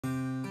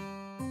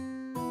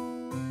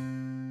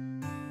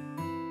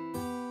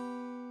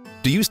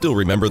Do you still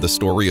remember the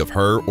story of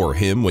her or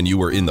him when you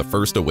were in the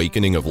first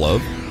awakening of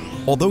love?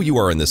 Although you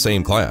are in the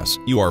same class,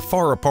 you are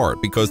far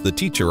apart because the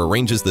teacher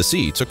arranges the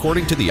seats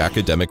according to the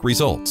academic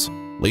results.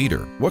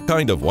 Later, what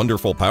kind of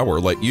wonderful power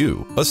let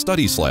you, a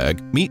study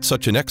slag, meet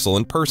such an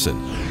excellent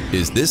person?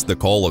 Is this the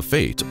call of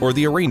fate or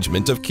the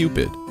arrangement of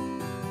Cupid?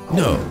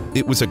 No,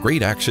 it was a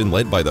great action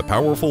led by the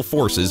powerful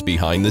forces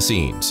behind the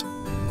scenes.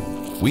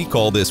 We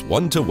call this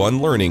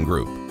one-to-one learning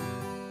group.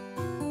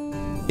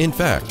 In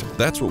fact,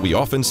 that's what we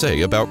often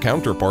say about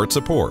counterpart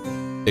support,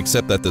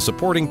 except that the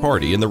supporting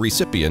party and the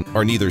recipient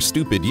are neither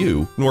stupid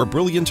you nor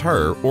brilliant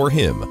her or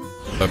him.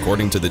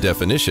 According to the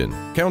definition,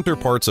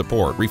 counterpart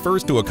support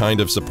refers to a kind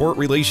of support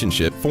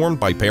relationship formed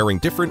by pairing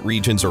different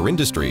regions or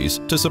industries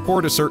to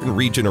support a certain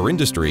region or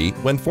industry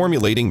when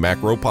formulating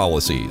macro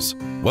policies.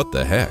 What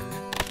the heck?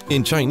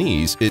 In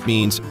Chinese, it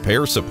means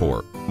pair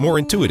support. More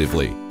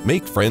intuitively,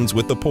 make friends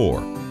with the poor.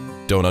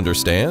 Don't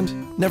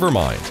understand? Never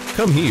mind,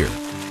 come here.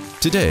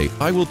 Today,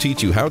 I will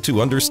teach you how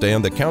to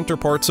understand the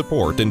counterpart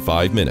support in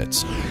 5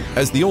 minutes.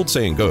 As the old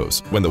saying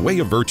goes, when the way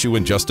of virtue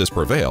and justice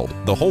prevailed,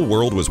 the whole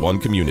world was one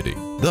community.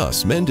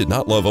 Thus, men did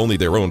not love only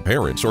their own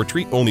parents or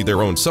treat only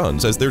their own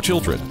sons as their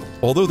children.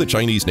 Although the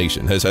Chinese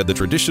nation has had the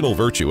traditional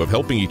virtue of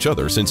helping each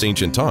other since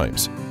ancient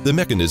times, the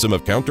mechanism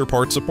of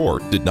counterpart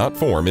support did not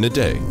form in a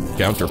day.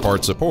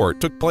 Counterpart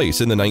support took place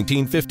in the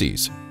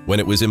 1950s, when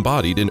it was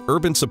embodied in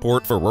urban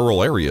support for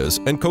rural areas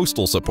and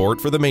coastal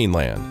support for the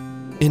mainland.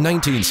 In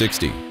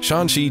 1960,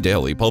 Shanxi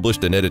Daily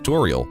published an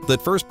editorial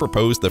that first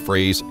proposed the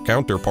phrase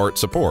counterpart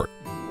support,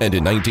 and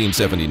in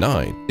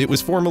 1979, it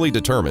was formally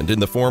determined in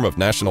the form of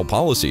national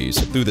policies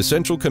through the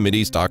Central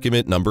Committee's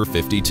document number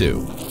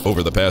 52.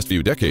 Over the past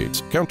few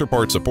decades,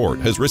 counterpart support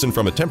has risen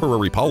from a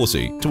temporary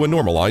policy to a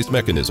normalized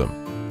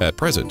mechanism. At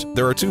present,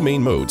 there are two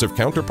main modes of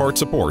counterpart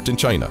support in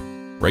China.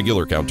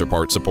 Regular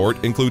counterpart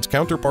support includes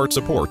counterpart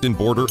support in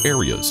border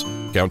areas,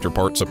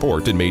 counterpart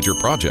support in major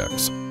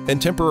projects,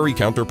 and temporary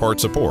counterpart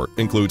support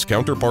includes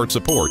counterpart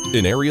support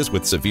in areas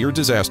with severe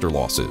disaster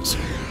losses.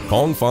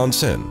 Kong Fan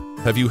Sen.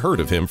 Have you heard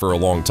of him for a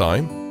long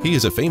time? He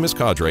is a famous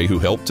cadre who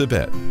helped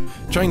Tibet.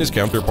 China's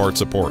counterpart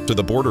support to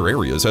the border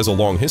areas has a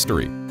long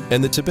history,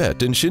 and the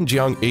Tibet and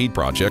Xinjiang Aid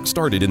Project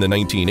started in the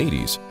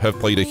 1980s have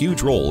played a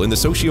huge role in the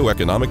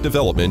socio-economic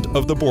development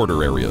of the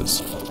border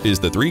areas. Is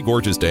the Three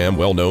Gorges Dam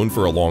well known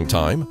for a long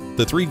time?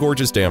 The Three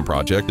Gorges Dam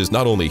project is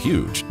not only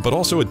huge, but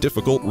also a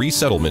difficult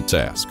resettlement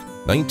task.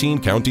 19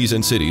 counties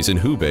and cities in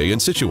Hubei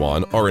and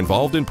Sichuan are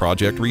involved in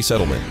project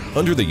resettlement.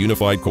 Under the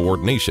unified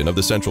coordination of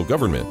the central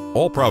government,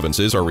 all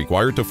provinces are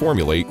required to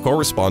formulate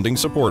corresponding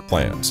support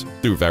plans.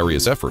 Through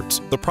various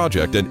efforts, the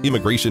project and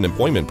immigration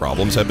employment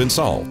problems have been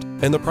solved,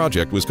 and the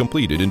project was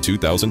completed in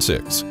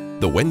 2006.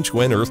 The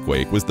Wenchuan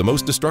earthquake was the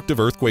most destructive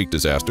earthquake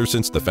disaster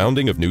since the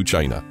founding of New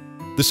China.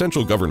 The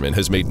central government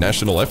has made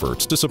national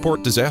efforts to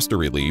support disaster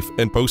relief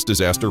and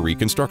post-disaster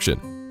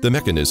reconstruction. The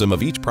mechanism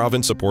of each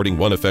province supporting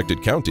one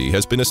affected county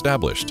has been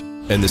established,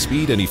 and the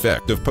speed and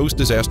effect of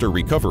post-disaster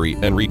recovery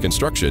and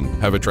reconstruction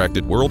have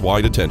attracted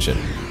worldwide attention.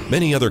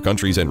 Many other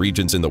countries and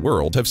regions in the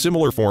world have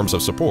similar forms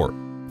of support.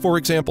 For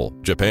example,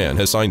 Japan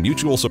has signed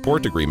mutual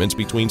support agreements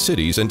between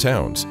cities and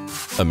towns.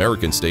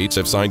 American states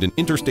have signed an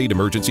interstate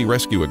emergency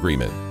rescue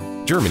agreement.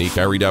 Germany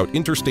carried out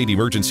interstate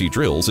emergency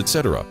drills,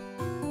 etc.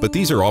 But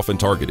these are often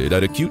targeted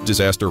at acute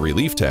disaster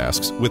relief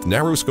tasks with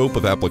narrow scope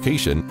of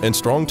application and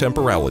strong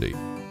temporality.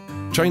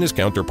 China's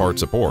counterpart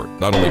support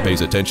not only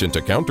pays attention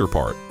to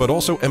counterpart, but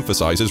also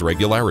emphasizes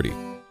regularity.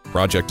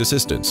 Project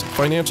assistance,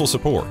 financial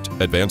support,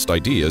 advanced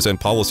ideas and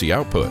policy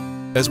output,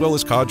 as well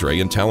as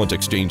cadre and talent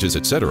exchanges,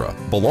 etc.,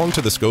 belong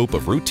to the scope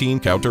of routine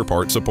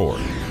counterpart support.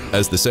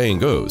 As the saying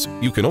goes,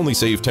 you can only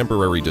save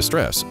temporary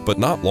distress, but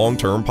not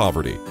long-term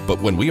poverty. But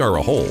when we are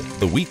a whole,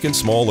 the weak and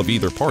small of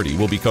either party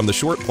will become the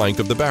short plank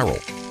of the barrel.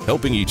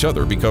 Helping each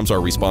other becomes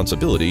our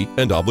responsibility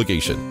and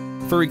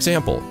obligation. For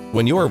example,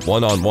 when your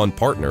one-on-one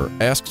partner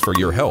asks for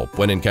your help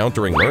when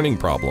encountering learning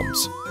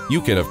problems,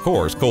 you can of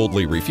course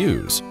coldly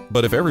refuse,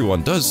 but if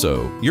everyone does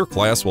so, your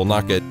class will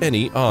not get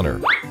any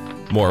honor.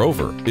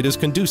 Moreover, it is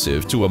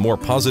conducive to a more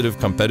positive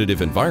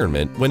competitive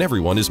environment when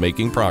everyone is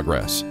making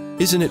progress.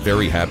 Isn't it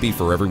very happy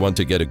for everyone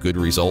to get a good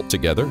result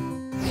together?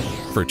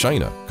 For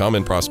China,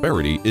 common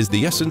prosperity is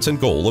the essence and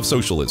goal of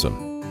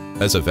socialism.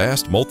 As a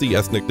vast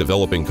multi-ethnic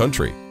developing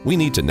country, we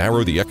need to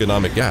narrow the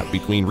economic gap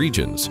between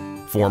regions,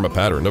 form a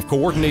pattern of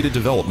coordinated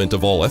development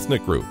of all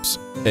ethnic groups,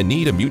 and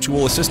need a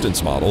mutual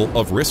assistance model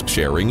of risk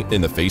sharing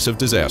in the face of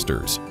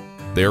disasters.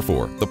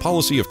 Therefore, the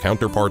policy of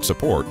counterpart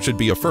support should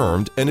be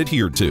affirmed and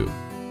adhered to.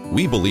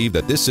 We believe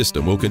that this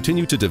system will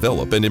continue to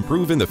develop and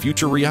improve in the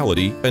future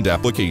reality and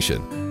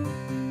application.